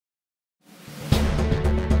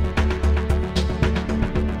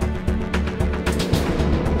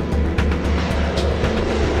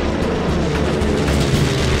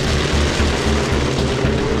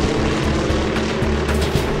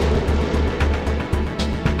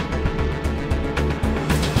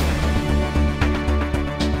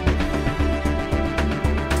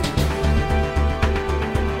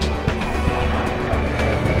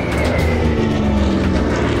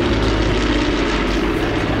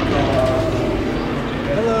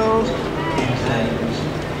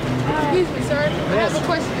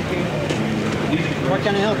question. What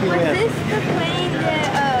can I help you with? Was this the plane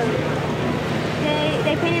that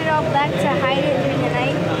they painted it all black to hide it during the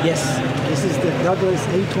night? Yes, this is the Douglas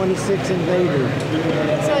A-26 Invader.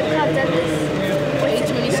 So it's called Douglas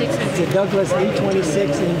A-26. It's a Douglas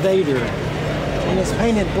A-26 Invader. And it's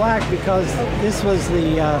painted black because this was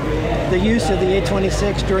the use of the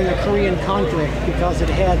A-26 during the Korean conflict, because it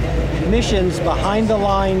had missions behind the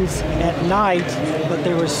lines at night, but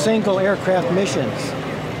they were single aircraft missions.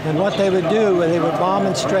 And what they would do, they would bomb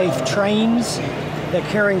and strafe trains that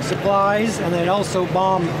carrying supplies, and they'd also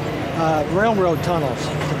bomb railroad tunnels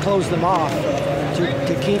to close them off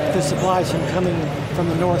to keep the supplies from coming from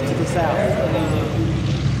the north to the south.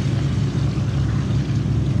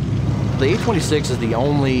 The A-26 is the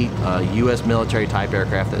only U.S. military type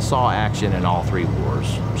aircraft that saw action in all three wars.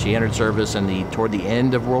 She entered service toward the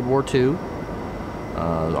end of World War II.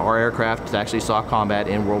 Our aircraft actually saw combat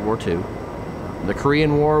in World War II. The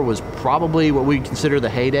Korean War was probably what we consider the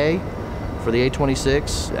heyday for the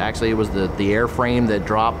A-26. Actually, it was the airframe that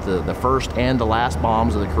dropped the first and the last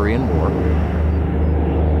bombs of the Korean War.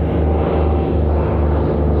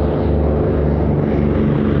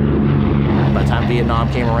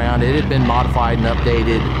 Vietnam came around, it had been modified and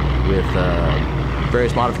updated with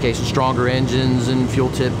various modifications, stronger engines and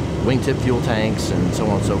wingtip fuel tanks and so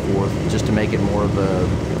on and so forth, just to make it more of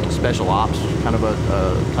a special ops kind of a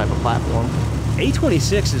type of platform.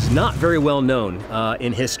 A-26 is not very well known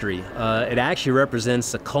in history. It actually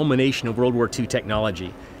represents the culmination of World War II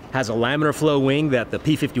technology. Has a laminar flow wing that the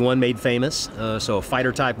P-51 made famous, so a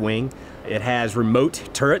fighter type wing. It has remote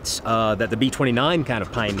turrets that the B-29 kind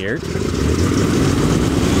of pioneered.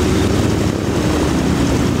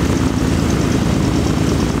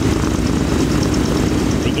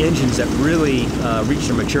 Engines that really reached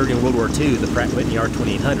their maturity in World War II, the Pratt & Whitney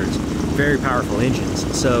R-2800s, very powerful engines.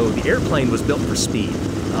 So the airplane was built for speed.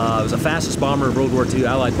 It was the fastest bomber in World War II,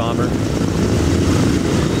 Allied bomber.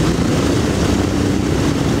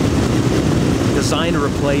 Designed to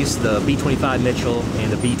replace the B-25 Mitchell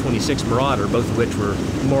and the B-26 Marauder, both of which were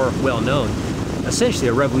more well known. Essentially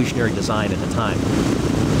a revolutionary design at the time.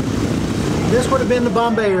 This would have been the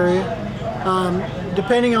Bombay area.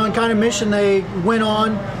 Depending on kind of mission they went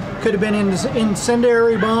on, could have been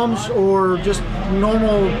incendiary bombs or just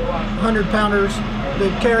normal 100-pounders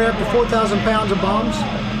that carry up to 4,000 pounds of bombs.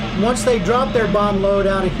 Once they dropped their bomb load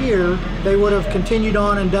out of here, they would have continued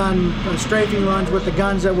on and done strafing runs with the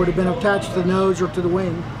guns that would have been attached to the nose or to the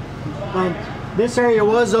wing. This area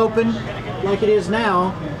was open like it is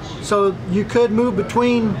now, so you could move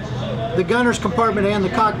between the gunner's compartment and the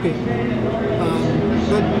cockpit.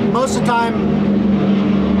 But most of the time,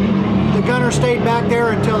 the gunner stayed back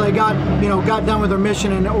there until they got done with their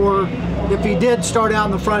mission, or if he did start out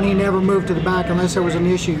in the front, he never moved to the back unless there was an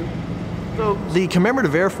issue. So the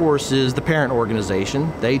Commemorative Air Force is the parent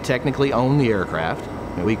organization. They technically own the aircraft.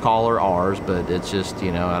 We call her ours, but it's just,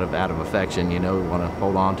 out of affection, we want to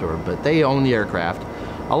hold on to her. But they own the aircraft,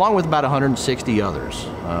 along with about 160 others.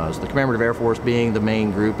 So the Commemorative Air Force being the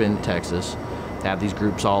main group in Texas, have these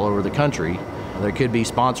groups all over the country. There could be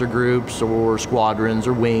sponsor groups or squadrons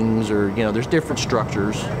or wings, or there's different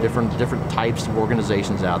structures, different types of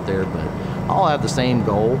organizations out there, but all have the same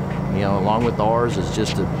goal. Along with ours, is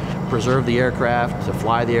just to preserve the aircraft, to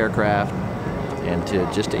fly the aircraft, and to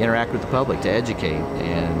interact with the public, to educate,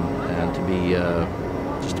 and to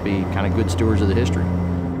be kind of good stewards of the history.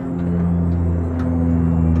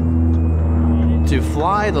 To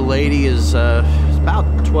fly the Lady is about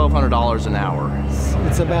 $1,200 an hour.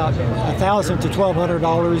 It's about $1,000 to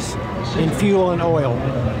 $1,200 in fuel and oil.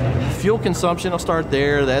 Fuel consumption, I'll start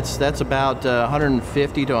there. That's about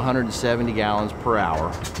 150 to 170 gallons per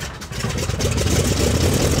hour.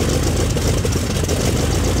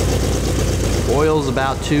 Oil's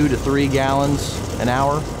about 2 to 3 gallons an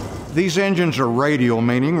hour. These engines are radial,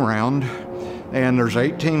 meaning round, and there's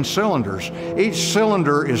 18 cylinders. Each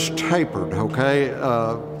cylinder is tapered, okay?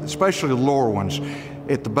 Especially the lower ones.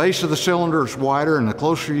 At the base of the cylinder, it's wider, and the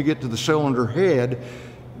closer you get to the cylinder head,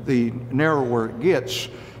 the narrower it gets.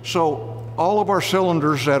 So all of our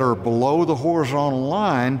cylinders that are below the horizontal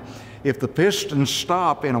line, if the pistons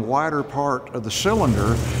stop in a wider part of the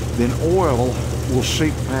cylinder, then oil will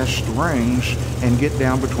seep past the rings and get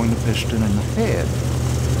down between the piston and the head.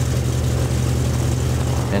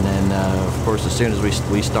 And then, of course, as soon as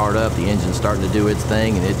we start up, the engine's starting to do its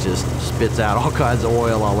thing, and it just spits out all kinds of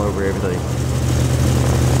oil all over everything.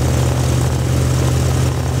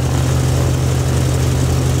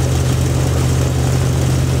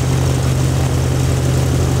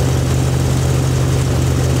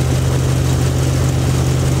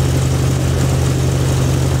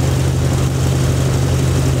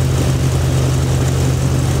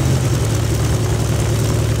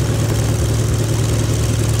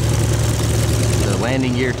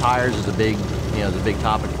 tires is the big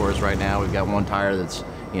topic for us right now. We've got one tire that's,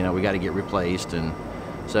 we got to get replaced, and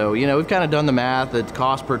so, we've kind of done the math, the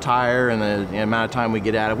cost per tire and the amount of time we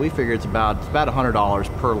get at it. We figure it's about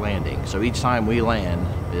 $100 per landing. So each time we land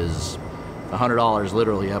is $100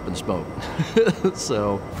 literally up in smoke.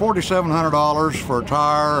 So $4,700 for a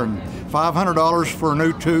tire and $500 for a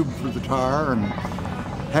new tube for the tire, and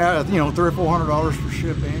 $300 or $400 for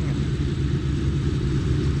shipping.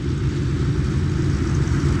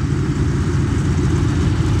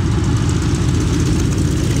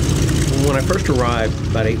 When I first arrived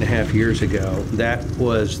about 8.5 years ago, that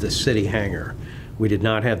was the city hangar. We did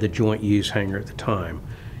not have the joint use hangar at the time.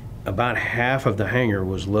 About half of the hangar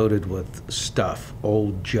was loaded with stuff,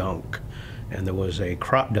 old junk, and there was a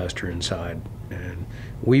crop duster inside. And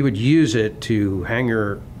we would use it to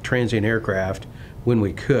hangar transient aircraft when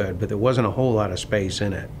we could, but there wasn't a whole lot of space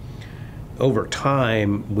in it. Over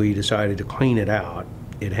time, we decided to clean it out.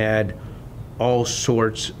 It had all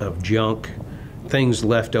sorts of junk, things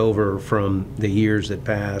left over from the years that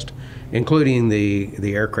passed, including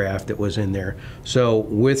the aircraft that was in there. So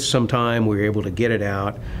with some time, we were able to get it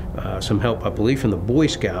out. Some help, I believe, from the Boy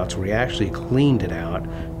Scouts, we actually cleaned it out.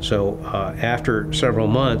 So after several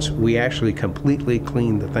months, we actually completely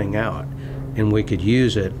cleaned the thing out, and we could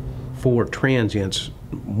use it for transients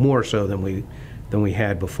more so than we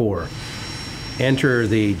had before. Enter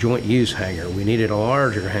the joint use hangar. We needed a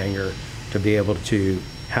larger hangar to be able to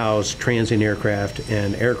house transient aircraft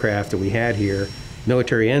and aircraft that we had here,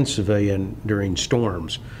 military and civilian, during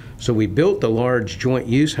storms. So we built the large joint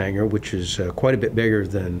use hangar, which is quite a bit bigger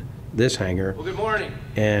than this hangar. Well, good morning.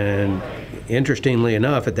 And interestingly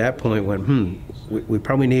enough, at that point went, we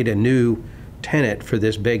probably need a new tenant for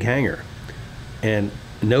this big hangar. And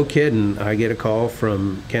no kidding, I get a call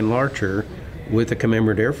from Ken Larcher with the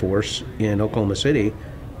Commemorative Air Force in Oklahoma City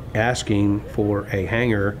asking for a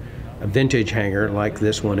hangar, a vintage hangar like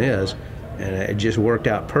this one is, and it just worked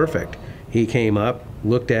out perfect. He came up,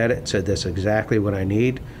 looked at it, said that's exactly what I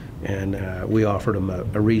need, and we offered him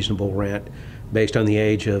a reasonable rent based on the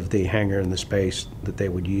age of the hangar and the space that they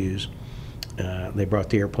would use. They brought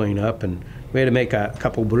the airplane up, and we had to make a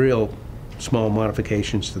couple real small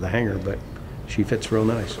modifications to the hangar, but she fits real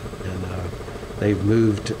nice. And they've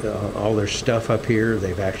moved all their stuff up here.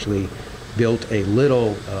 They've actually built a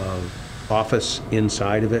little office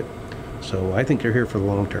inside of it. So I think they're here for the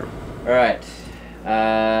long term. All right.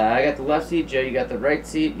 I got the left seat. Joe, you got the right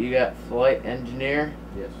seat. You got flight engineer.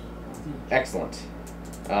 yes. Excellent.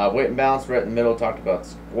 Weight and balance right in the middle. Talked about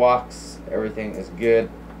squawks. Everything is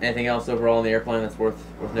good. Anything else overall in the airplane that's worth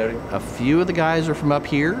noting? A few of the guys are from up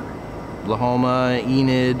here, Oklahoma,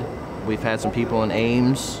 Enid. We've had some people in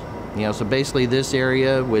Ames. So basically this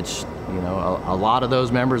area, which a lot of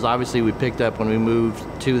those members obviously we picked up when we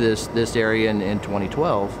moved to this area in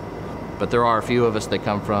 2012. But there are a few of us that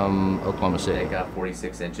come from Oklahoma City. They got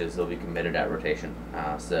 46 inches. They'll be committed at rotation.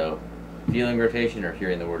 So feeling rotation or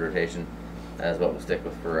hearing the word rotation is what we'll stick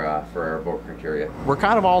with for our board criteria. We're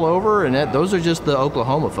kind of all over, and those are just the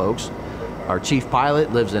Oklahoma folks. Our chief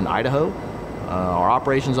pilot lives in Idaho. Our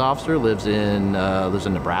operations officer lives in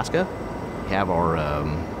Nebraska. We have our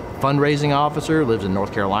fundraising officer lives in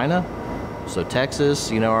North Carolina. So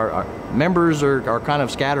Texas, our members are kind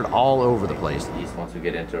of scattered all over the place. East, once we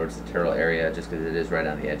get into towards the Terrell area, just because it is right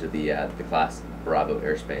on the edge of the Class Bravo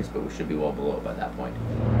airspace, but we should be well below it by that point.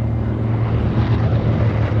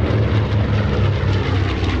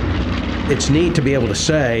 It's neat to be able to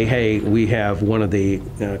say, hey, we have one of the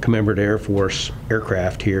Commemorative Air Force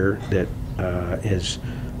aircraft here that has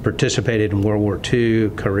participated in World War II,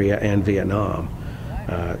 Korea, and Vietnam.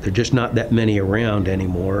 There are just not that many around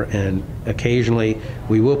anymore, and occasionally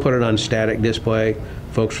we will put it on static display.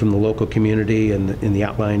 Folks from the local community and in the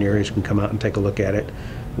outlying areas can come out and take a look at it.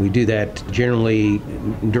 We do that generally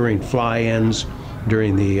during fly-ins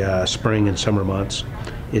during the spring and summer months.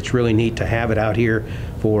 It's really neat to have it out here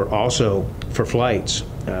also for flights.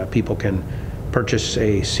 People can purchase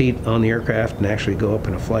a seat on the aircraft and actually go up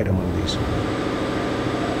in a flight on one of these.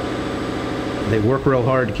 They work real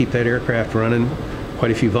hard to keep that aircraft running.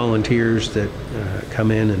 Quite a few volunteers that come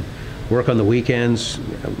in and work on the weekends,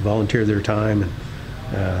 volunteer their time,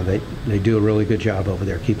 and they do a really good job over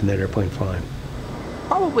there keeping that airplane flying.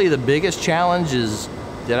 Probably the biggest challenge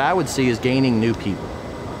that I would see is gaining new people,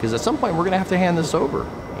 because at some point we're going to have to hand this over.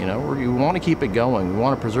 We want to keep it going. We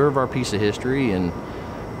want to preserve our piece of history, and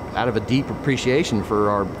out of a deep appreciation for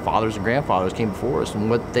our fathers and grandfathers came before us and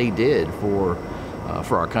what they did for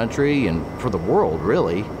our country and for the world,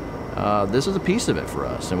 really. This is a piece of it for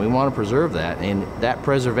us, and we want to preserve that, and that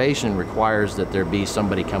preservation requires that there be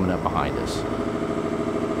somebody coming up behind us.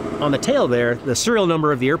 On the tail there, the serial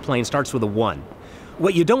number of the airplane starts with a 1.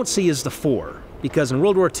 What you don't see is the 4, because in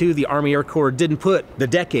World War II, the Army Air Corps didn't put the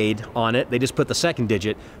decade on it, they just put the second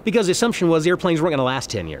digit, because the assumption was the airplanes weren't going to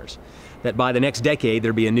last 10 years. That by the next decade,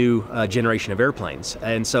 there'd be a new generation of airplanes.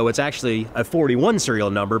 And so it's actually a 41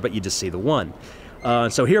 serial number, but you just see the 1.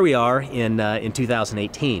 So here we are in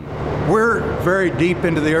 2018. We're very deep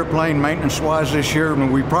into the airplane maintenance-wise this year,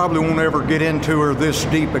 and we probably won't ever get into her this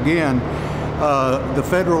deep again. The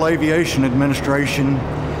Federal Aviation Administration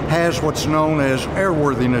has what's known as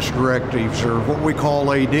airworthiness directives, or what we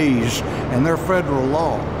call ADs, and they're federal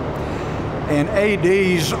law. And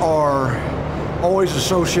ADs are always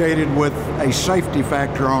associated with a safety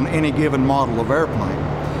factor on any given model of airplane.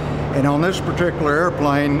 And on this particular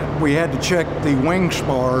airplane, we had to check the wing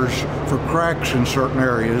spars for cracks in certain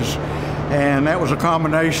areas. And that was a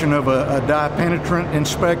combination of a dye penetrant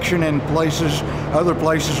inspection in places. Other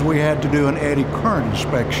places we had to do an eddy current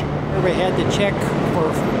inspection. We had to check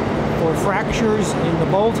for fractures in the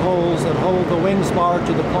bolt holes that hold the wing spar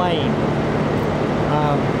to the plane.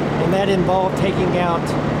 And that involved taking out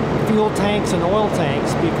fuel tanks and oil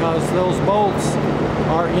tanks, because those bolts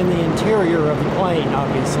are in the interior of the plane,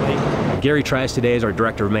 obviously. Gary Trice today is our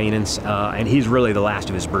director of maintenance, and he's really the last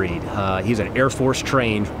of his breed. He's an Air Force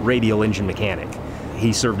trained radial engine mechanic.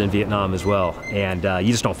 He served in Vietnam as well, and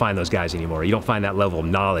you just don't find those guys anymore. You don't find that level of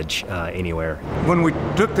knowledge anywhere. When we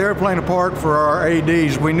took the airplane apart for our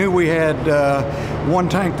ADs, we knew we had one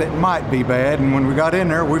tank that might be bad, and when we got in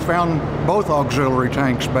there, we found both auxiliary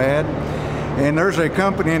tanks bad. And there's a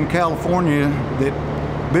company in California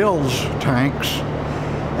that builds tanks,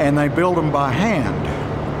 and they build them by hand.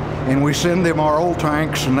 And we send them our old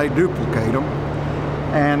tanks, and they duplicate them.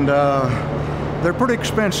 And they're pretty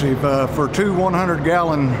expensive. For two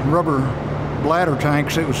 100-gallon rubber bladder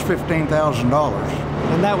tanks, it was $15,000.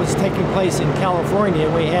 And that was taking place in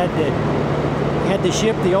California. We had to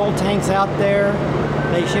ship the old tanks out there.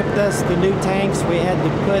 They shipped us the new tanks. We had to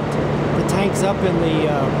put the tanks up in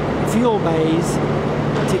the fuel bays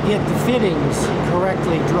to get the fittings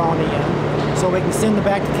correctly drawn in, so we can send them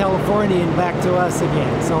back to California and back to us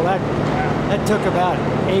again. So that took about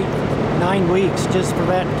 8-9 weeks just for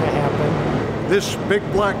that to happen. This big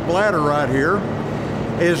black bladder right here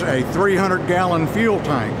is a 300-gallon fuel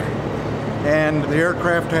tank, and the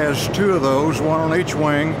aircraft has 2 of those, one on each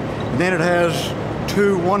wing, and then it has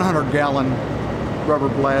 2 100-gallon rubber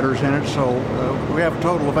bladders in it, so we have a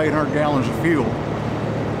total of 800 gallons of fuel.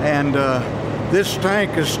 And this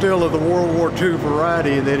tank is still of the World War II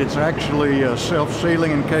variety, that it's actually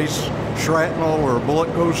self-sealing in case shrapnel or a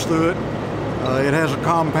bullet goes through it. It has a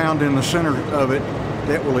compound in the center of it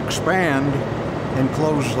that will expand and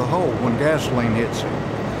close the hole when gasoline hits it.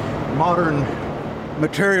 Modern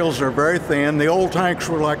materials are very thin. The old tanks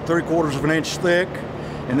were like 3/4 of an inch thick,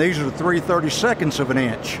 and these are 3/32 of an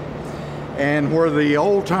inch. And where the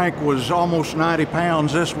old tank was almost 90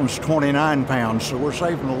 pounds, this one's 29 pounds, so we're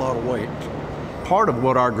saving a lot of weight. Part of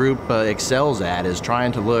what our group excels at is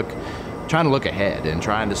trying to look ahead and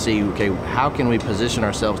trying to see, okay, how can we position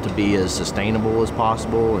ourselves to be as sustainable as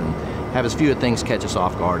possible and have as few things catch us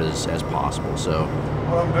off guard as possible. So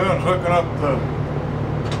what I'm doing is hooking up the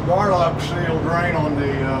Garlock seal drain on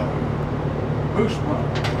the boost pump.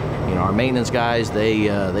 You know, our maintenance guys,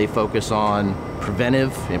 they focus on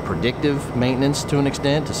preventive and predictive maintenance to an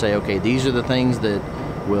extent, to say, okay, these are the things that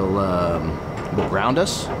will ground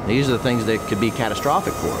us. These are the things that could be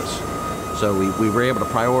catastrophic for us. So we were able to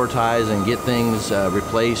prioritize and get things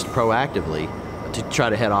replaced proactively to try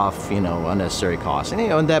to head off, you know, unnecessary costs.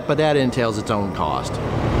 And but that entails its own cost.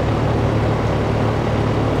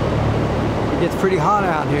 It gets pretty hot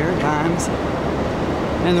out here at times.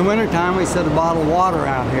 In the wintertime, we set a bottle of water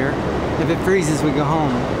out here. If it freezes, we go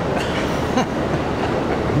home.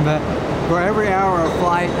 But for every hour of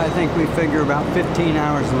flight, I think we figure about 15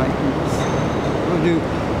 hours of maintenance. We'll do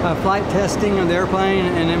flight testing of the airplane,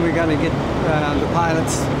 and then we got to get the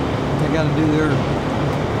pilots, they got to do their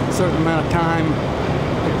certain amount of time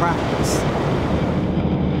to practice.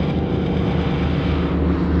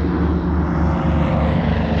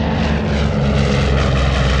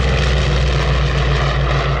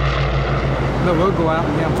 But we'll go out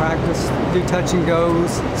and practice, do touch and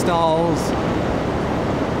goes, stalls,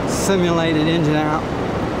 simulated engine out,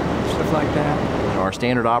 stuff like that. Our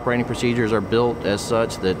standard operating procedures are built as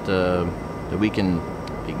such that we can,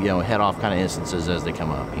 you know, head off kind of instances as they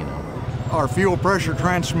come up, you know. Our fuel pressure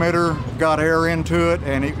transmitter got air into it,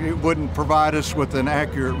 and it wouldn't provide us with an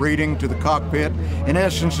accurate reading to the cockpit. In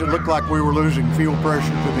essence, it looked like we were losing fuel pressure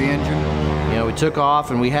to the engine. You know, we took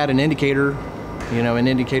off and we had an indicator an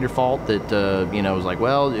indicator fault that, was like,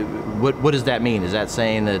 well, what does that mean? Is that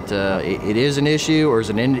saying that it is an issue, or is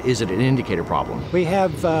it an indicator problem? We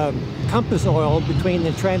have compass oil between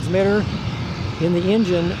the transmitter in the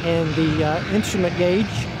engine and the instrument gauge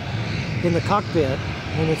in the cockpit,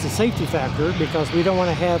 and it's a safety factor because we don't want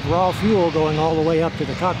to have raw fuel going all the way up to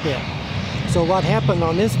the cockpit. So what happened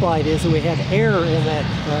on this flight is that we had air in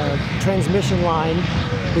that transmission line.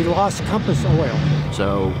 We lost compass oil.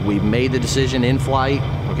 So we made the decision in flight,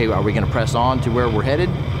 okay, are we going to press on to where we're headed,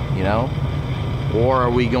 or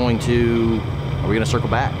are we going to circle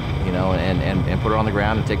back, and put it on the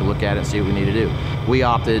ground and take a look at it and see what we need to do. We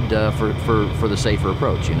opted for the safer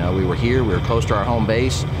approach. We were here, we were close to our home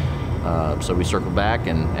base, so we circled back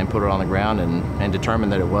and put it on the ground and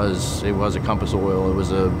determined that it was a compass oil. It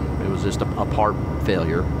was just a part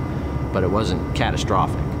failure, but it wasn't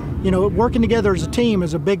catastrophic. Working together as a team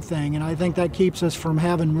is a big thing, and I think that keeps us from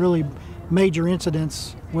having really major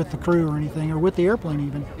incidents with the crew or anything, or with the airplane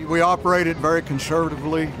even. We operate it very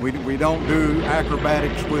conservatively. We don't do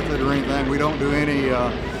acrobatics with it or anything. We don't do any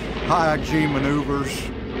high G maneuvers.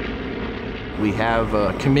 We have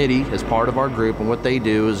a committee as part of our group, and what they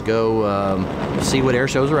do is go see what air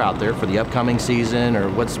shows are out there for the upcoming season or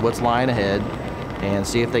what's lying ahead, and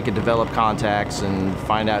see if they could develop contacts and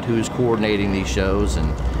find out who's coordinating these shows,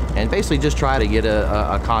 and basically just try to get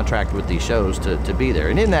a contract with these shows to be there.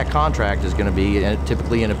 And in that contract is going to be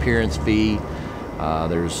typically an appearance fee.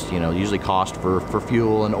 There's usually cost for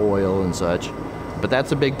fuel and oil and such. But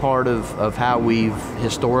that's a big part of how we've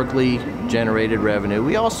historically generated revenue.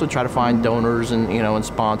 We also try to find donors and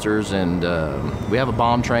sponsors, and we have a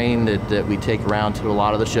bomb train that we take around to a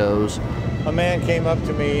lot of the shows. A man came up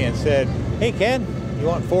to me and said, "Hey Ken, you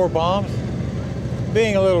want 4 bombs?"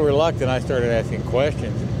 Being a little reluctant, I started asking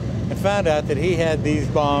questions and found out that he had these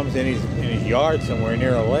bombs in his yard somewhere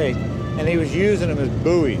near a lake, and he was using them as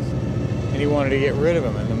buoys, and he wanted to get rid of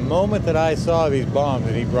them. And the moment that I saw these bombs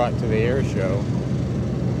that he brought to the air show,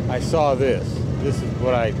 I saw this. This is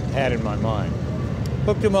what I had in my mind.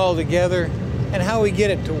 Hooked them all together, and how we get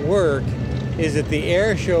it to work is that the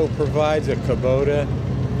air show provides a Kubota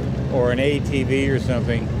or an ATV or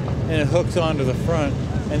something, and it hooks onto the front,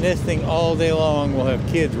 and this thing all day long will have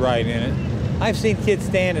kids riding in it. I've seen kids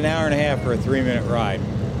stand an hour and a half for a 3-minute ride.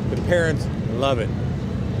 The parents love it.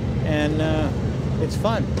 And it's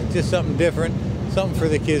fun. It's just something different, something for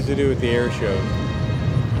the kids to do at the air shows.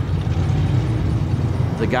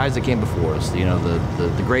 The guys that came before us,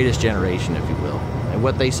 the greatest generation, if you will, and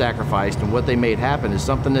what they sacrificed and what they made happen is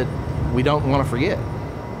something that we don't want to forget.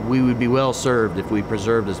 We would be well served if we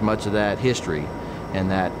preserved as much of that history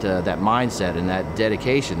and that mindset and that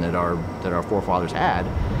dedication that our forefathers had,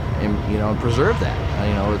 and preserve that.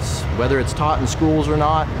 It's whether it's taught in schools or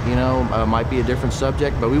not, might be a different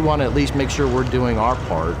subject, but we want to at least make sure we're doing our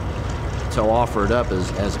part to offer it up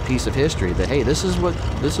as a piece of history that, hey, this is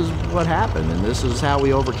what happened, and this is how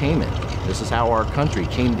we overcame it. This is how our country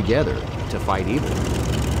came together to fight evil.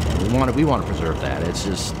 And we want to preserve that.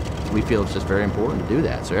 We feel it's just very important to do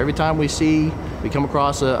that. So every time we come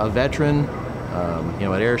across a veteran,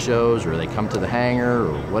 at air shows, or they come to the hangar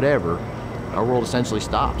or whatever, our world essentially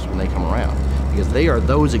stops when they come around, because they are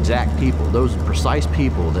those exact people, those precise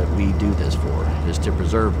people that we do this for, is to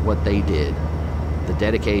preserve what they did, the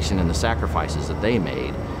dedication and the sacrifices that they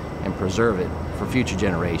made, and preserve it for future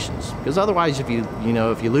generations. Because otherwise, if you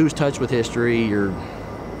lose touch with history, you're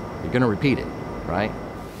going to repeat it, right?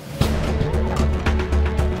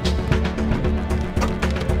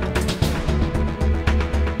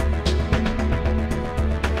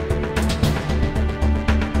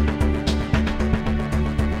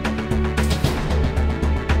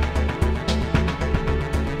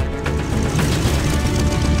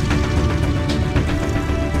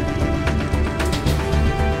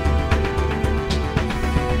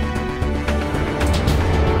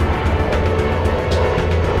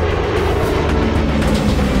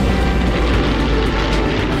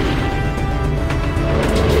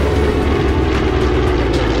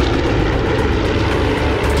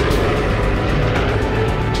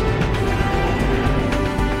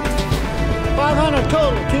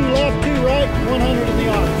 Total, 2 left, 2 right, 100 in the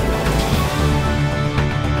arc.